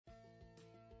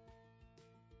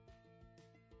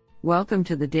Welcome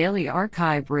to the Daily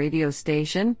Archive radio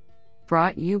station,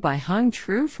 brought you by Hung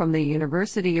Tru from the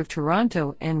University of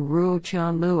Toronto and Ruo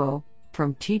Chan Luo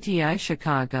from TTI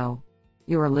Chicago.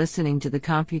 You are listening to the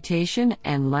Computation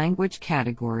and Language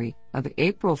category of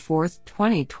April 4,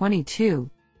 2022.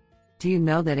 Do you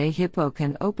know that a hippo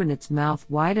can open its mouth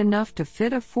wide enough to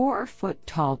fit a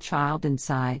 4-foot-tall child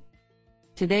inside?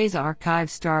 Today's archive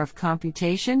star of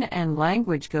computation and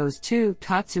language goes to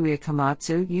Tatsuya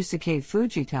Komatsu, Yusuke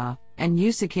Fujita, and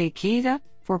Yusuke Kita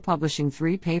for publishing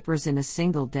 3 papers in a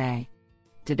single day.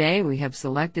 Today we have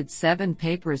selected 7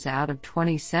 papers out of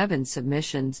 27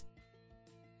 submissions.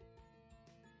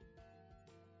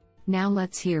 Now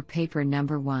let's hear paper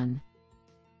number 1.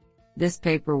 This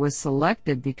paper was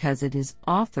selected because it is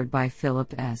authored by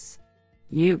Philip S.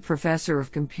 Yu, Professor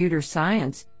of Computer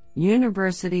Science,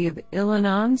 University of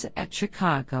Illinois at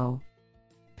Chicago.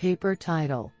 Paper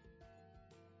title: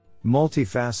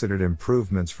 Multifaceted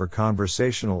Improvements for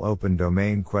Conversational Open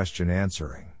Domain Question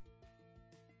Answering.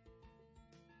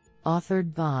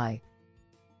 Authored by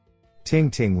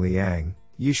Tingting Liang,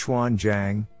 Yixuan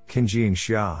Zhang, Kenjing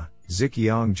Xia,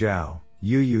 Ziqiang Zhao,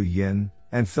 Yuyu Yin,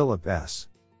 and Philip S.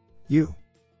 Yu.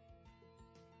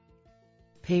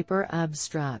 Paper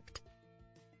abstract: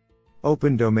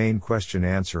 Open Domain Question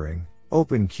Answering,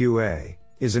 OpenQA,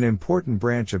 is an important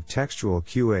branch of textual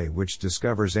QA which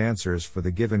discovers answers for the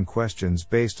given questions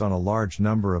based on a large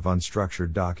number of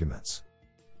unstructured documents.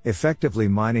 Effectively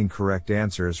mining correct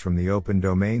answers from the open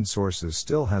domain sources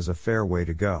still has a fair way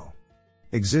to go.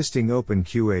 Existing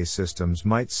OpenQA systems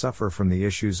might suffer from the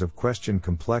issues of question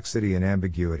complexity and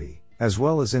ambiguity, as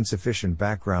well as insufficient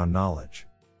background knowledge.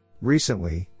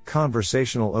 Recently,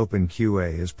 Conversational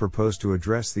OpenQA is proposed to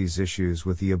address these issues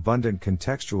with the abundant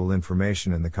contextual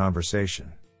information in the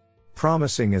conversation.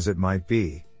 Promising as it might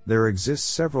be, there exist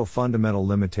several fundamental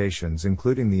limitations,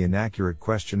 including the inaccurate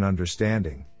question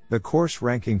understanding, the coarse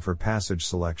ranking for passage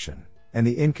selection, and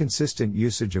the inconsistent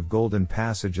usage of golden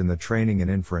passage in the training and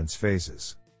inference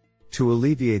phases. To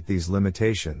alleviate these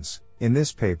limitations, in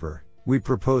this paper, we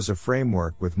propose a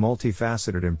framework with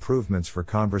multifaceted improvements for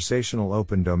conversational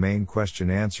open domain question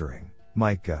answering,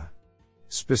 MICA.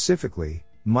 Specifically,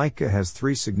 MICA has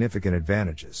 3 significant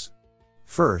advantages.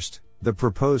 First, the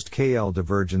proposed KL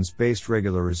divergence-based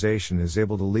regularization is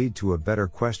able to lead to a better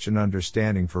question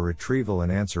understanding for retrieval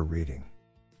and answer reading.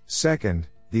 Second,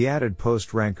 the added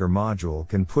post-ranker module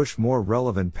can push more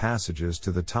relevant passages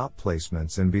to the top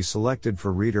placements and be selected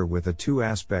for reader with a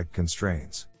 2-aspect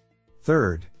constraints.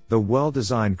 Third, the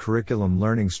well-designed curriculum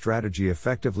learning strategy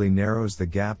effectively narrows the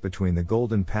gap between the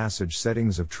golden passage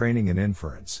settings of training and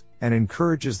inference, and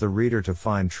encourages the reader to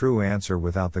find true answer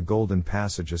without the golden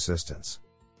passage assistance.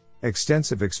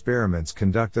 Extensive experiments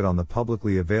conducted on the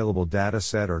publicly available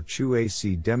dataset or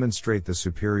ChuAC demonstrate the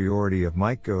superiority of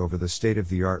MICA over the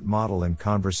state-of-the-art model in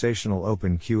conversational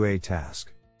OpenQA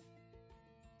task.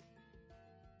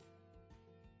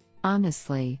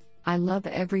 Honestly, I love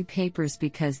every papers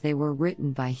because they were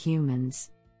written by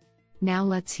humans. Now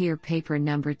let's hear paper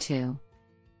number 2.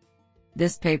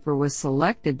 This paper was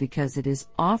selected because it is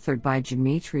authored by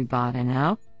Dimitri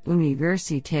Bodanov,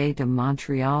 Université de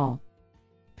Montréal.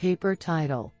 Paper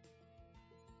title: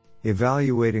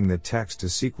 Evaluating the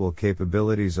text-to-SQL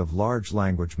capabilities of large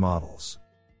language models.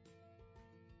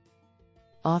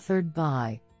 Authored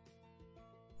by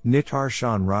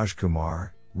Nitarshan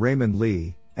Rajkumar, Raymond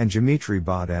Lee, and Dimitri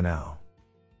Bodanov.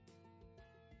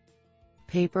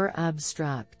 Paper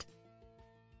abstract: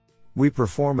 We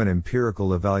perform an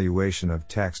empirical evaluation of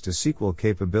text-to-SQL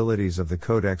capabilities of the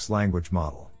Codex language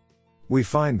model. We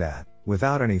find that,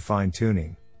 without any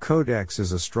fine-tuning, Codex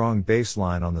is a strong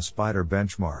baseline on the Spider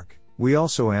benchmark. We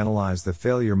also analyze the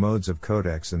failure modes of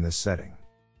Codex in this setting.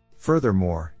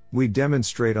 Furthermore, we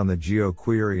demonstrate on the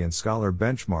GeoQuery and Scholar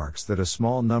benchmarks that a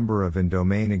small number of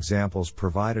in-domain examples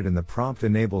provided in the prompt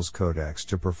enables Codex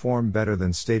to perform better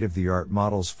than state-of-the-art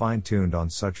models fine-tuned on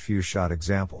such few-shot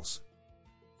examples.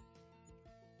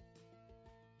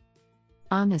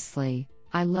 Honestly,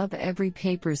 I love every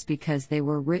papers because they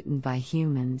were written by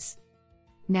humans.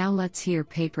 Now let's hear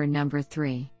paper number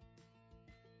 3.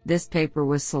 This paper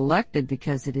was selected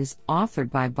because it is authored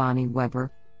by Bonnie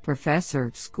Weber,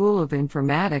 Professor, School of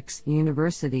Informatics,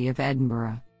 University of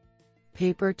Edinburgh.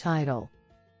 Paper title: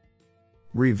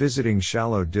 Revisiting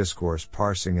Shallow Discourse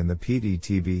Parsing in the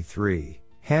PDTB3,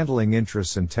 Handling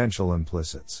Intrasentential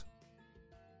Implicits.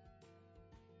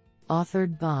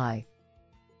 Authored by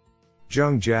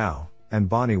Zheng Zhao and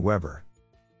Bonnie Weber.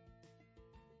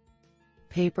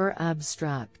 Paper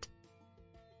abstract: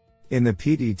 In the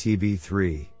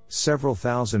PDTB3, several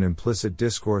thousand implicit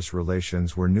discourse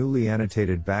relations were newly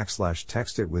annotated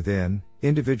 /texted within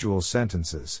individual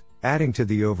sentences, adding to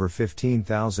the over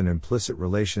 15,000 implicit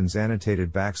relations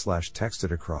annotated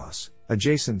 /texted across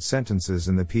adjacent sentences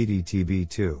in the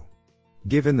PDTB2.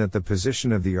 Given that the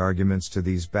position of the arguments to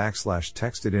these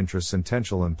 /texted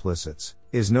intrasentential implicits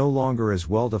is no longer as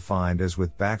well defined as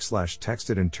with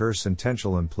 /texted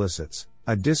intersentential implicits,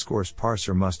 a discourse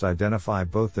parser must identify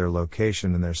both their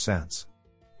location and their sense.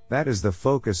 That is the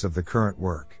focus of the current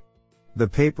work. The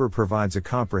paper provides a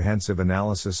comprehensive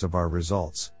analysis of our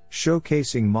results,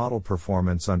 showcasing model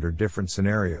performance under different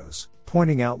scenarios,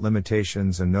 pointing out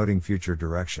limitations and noting future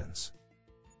directions.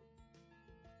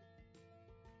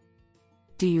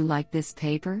 Do you like this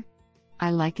paper? I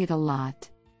like it a lot.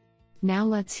 Now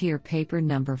let's hear paper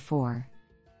number 4.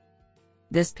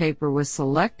 This paper was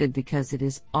selected because it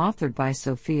is authored by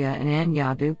Sophia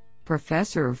Ananiadou,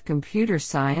 Professor of Computer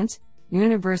Science,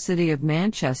 University of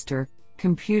Manchester,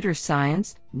 Computer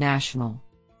Science, National.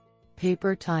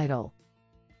 Paper title: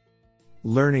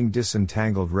 Learning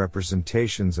Disentangled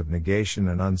Representations of Negation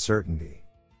and Uncertainty.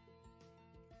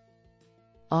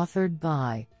 Authored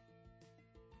by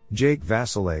Jake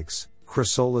Vasilakes,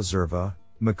 Chrysola Zerva,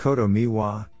 Makoto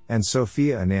Miwa, and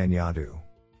Sophia Ananiadou.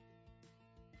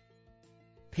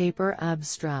 Paper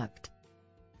abstract: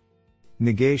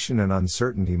 Negation and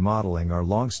uncertainty modeling are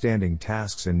long-standing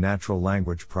tasks in natural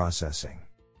language processing.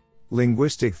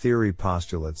 Linguistic theory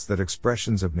postulates that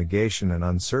expressions of negation and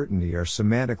uncertainty are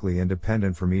semantically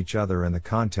independent from each other and the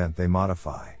content they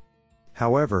modify.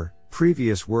 However,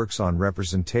 previous works on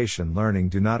representation learning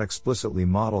do not explicitly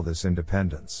model this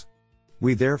independence.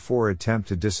 We therefore attempt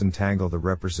to disentangle the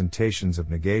representations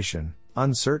of negation,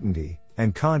 uncertainty,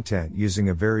 and content using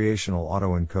a variational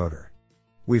autoencoder.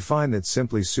 We find that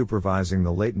simply supervising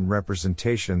the latent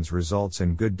representations results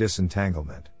in good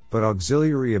disentanglement, but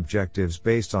auxiliary objectives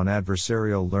based on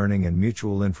adversarial learning and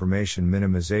mutual information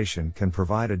minimization can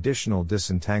provide additional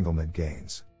disentanglement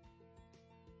gains.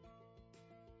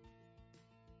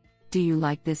 Do you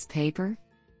like this paper?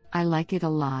 I like it a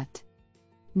lot.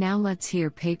 Now let's hear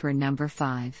paper number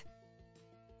 5.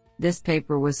 This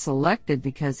paper was selected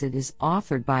because it is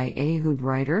authored by Ehud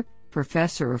Reiter,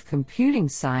 Professor of Computing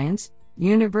Science,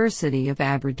 University of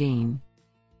Aberdeen.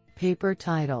 Paper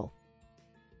title: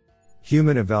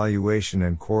 Human Evaluation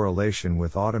and Correlation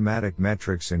with Automatic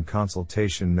Metrics in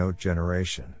Consultation Note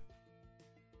Generation.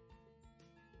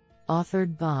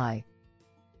 Authored by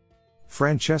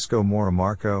Francesco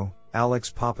Moramarco,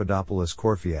 Alex Papadopoulos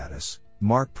Korfiatis,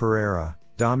 Mark Pereira,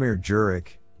 Damir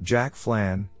Jurek, Jack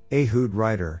Flan, Ehud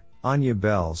Reiter, Anya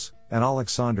Bells, and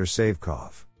Alexander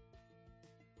Savkov.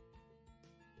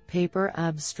 Paper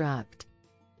abstract: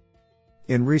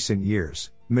 In recent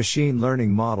years, machine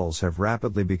learning models have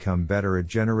rapidly become better at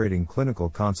generating clinical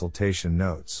consultation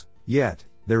notes, yet,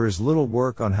 there is little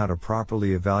work on how to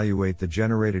properly evaluate the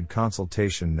generated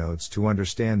consultation notes to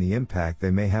understand the impact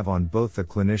they may have on both the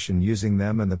clinician using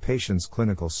them and the patient's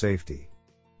clinical safety.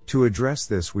 To address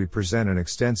this, we present an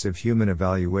extensive human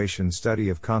evaluation study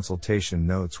of consultation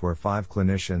notes where 5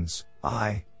 clinicians,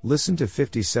 listen to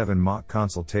 57 mock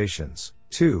consultations,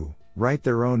 2, write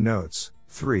their own notes,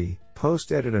 3,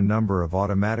 post-edit a number of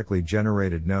automatically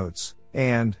generated notes,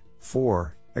 and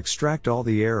 4, extract all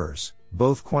the errors,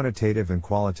 both quantitative and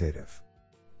qualitative.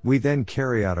 We then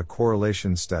carry out a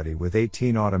correlation study with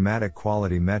 18 automatic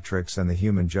quality metrics and the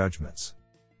human judgments.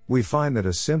 We find that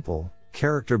a simple,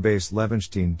 character-based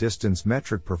Levenshtein distance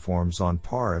metric performs on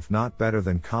par if not better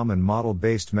than common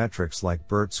model-based metrics like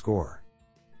BERT score.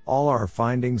 All our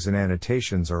findings and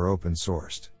annotations are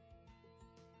open-sourced.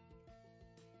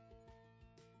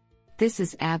 This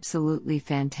is absolutely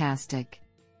fantastic.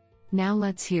 Now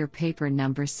let's hear paper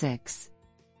number 6.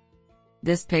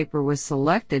 This paper was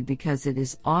selected because it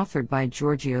is authored by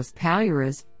Georgios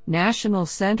Palouras, National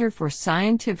Center for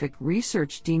Scientific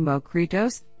Research,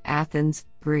 Demokritos, Athens,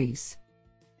 Greece.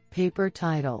 Paper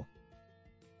title: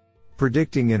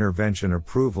 Predicting Intervention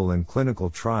Approval in Clinical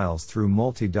Trials Through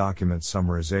Multi-Document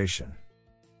Summarization.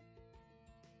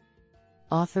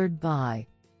 Authored by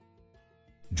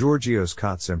Georgios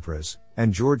Katsimpras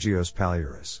and Georgios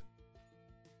Palouras.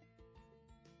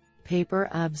 Paper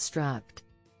abstract: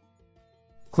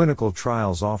 Clinical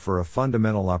trials offer a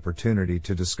fundamental opportunity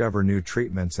to discover new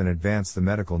treatments and advance the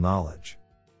medical knowledge.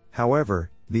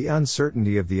 However, the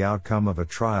uncertainty of the outcome of a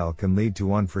trial can lead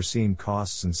to unforeseen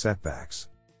costs and setbacks.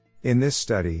 In this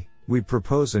study, we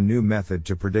propose a new method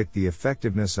to predict the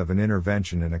effectiveness of an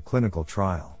intervention in a clinical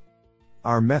trial.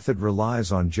 Our method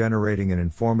relies on generating an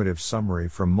informative summary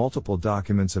from multiple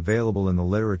documents available in the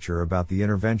literature about the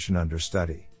intervention under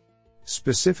study.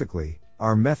 Specifically,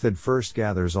 Our method first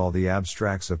gathers all the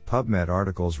abstracts of PubMed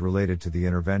articles related to the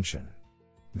intervention.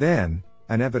 Then,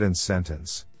 an evidence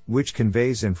sentence, which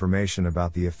conveys information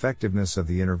about the effectiveness of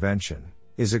the intervention,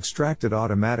 is extracted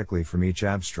automatically from each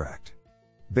abstract.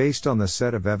 Based on the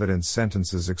set of evidence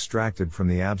sentences extracted from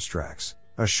the abstracts,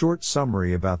 a short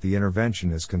summary about the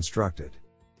intervention is constructed.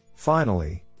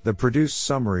 Finally, the produced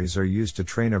summaries are used to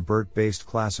train a BERT-based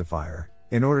classifier,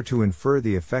 in order to infer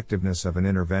the effectiveness of an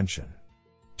intervention.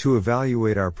 To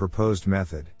evaluate our proposed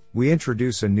method, we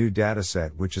introduce a new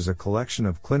dataset which is a collection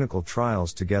of clinical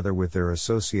trials together with their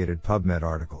associated PubMed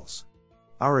articles.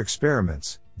 Our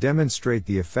experiments demonstrate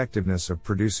the effectiveness of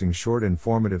producing short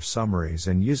informative summaries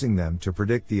and using them to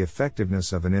predict the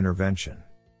effectiveness of an intervention.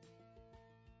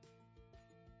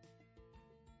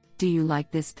 Do you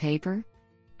like this paper?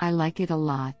 I like it a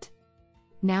lot.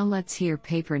 Now let's hear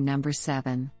paper number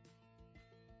 7.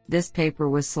 This paper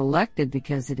was selected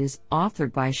because it is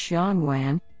authored by Xiang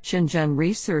Wan, Shenzhen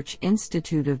Research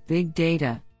Institute of Big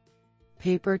Data.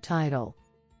 Paper title: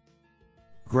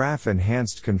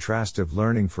 Graph-Enhanced Contrastive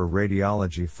Learning for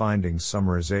Radiology Findings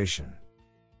Summarization.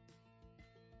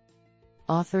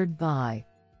 Authored by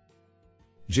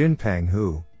Jinpeng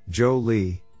Hu, Zhou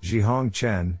Li, Zhihong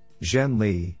Chen, Zhen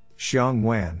Li, Xiang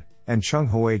Wan, and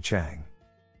Chenghui Chang.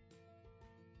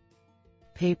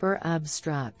 Paper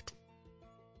abstract: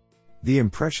 The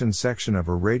impression section of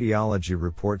a radiology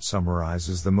report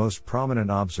summarizes the most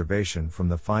prominent observation from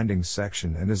the findings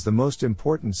section and is the most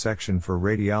important section for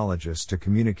radiologists to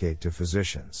communicate to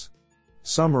physicians.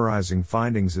 Summarizing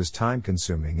findings is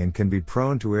time-consuming and can be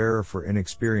prone to error for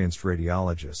inexperienced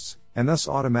radiologists, and thus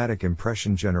automatic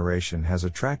impression generation has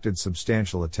attracted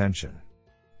substantial attention.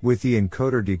 With the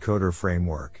encoder-decoder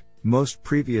framework, most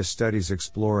previous studies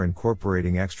explore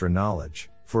incorporating extra knowledge,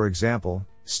 for example,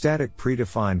 static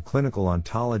predefined clinical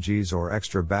ontologies or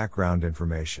extra background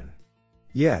information.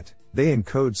 Yet, they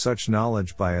encode such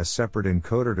knowledge by a separate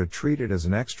encoder to treat it as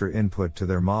an extra input to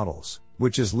their models,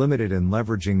 which is limited in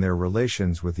leveraging their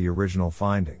relations with the original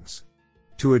findings.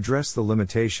 To address the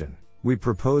limitation, we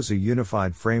propose a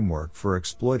unified framework for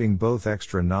exploiting both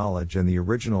extra knowledge and the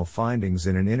original findings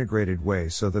in an integrated way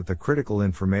so that the critical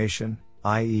information,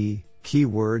 i.e.,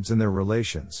 keywords and their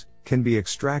relations, can be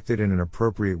extracted in an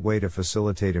appropriate way to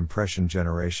facilitate impression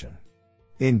generation.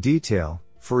 In detail,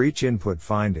 for each input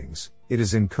findings, it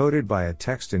is encoded by a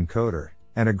text encoder,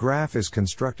 and a graph is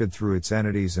constructed through its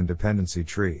entities and dependency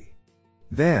tree.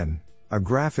 Then, a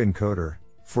graph encoder,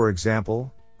 for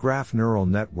example, graph neural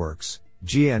networks,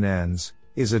 GNNs,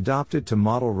 is adopted to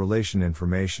model relation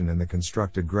information in the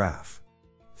constructed graph.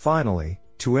 Finally,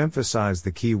 to emphasize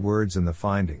the key words in the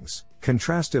findings,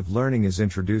 contrastive learning is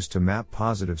introduced to map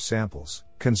positive samples,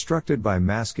 constructed by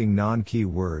masking non-key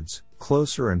words,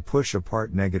 closer and push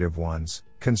apart negative ones,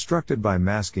 constructed by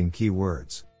masking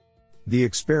keywords. The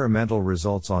experimental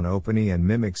results on OpenE and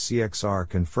Mimic CXR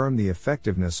confirm the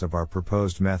effectiveness of our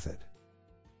proposed method.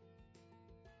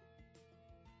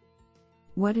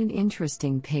 What an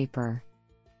interesting paper.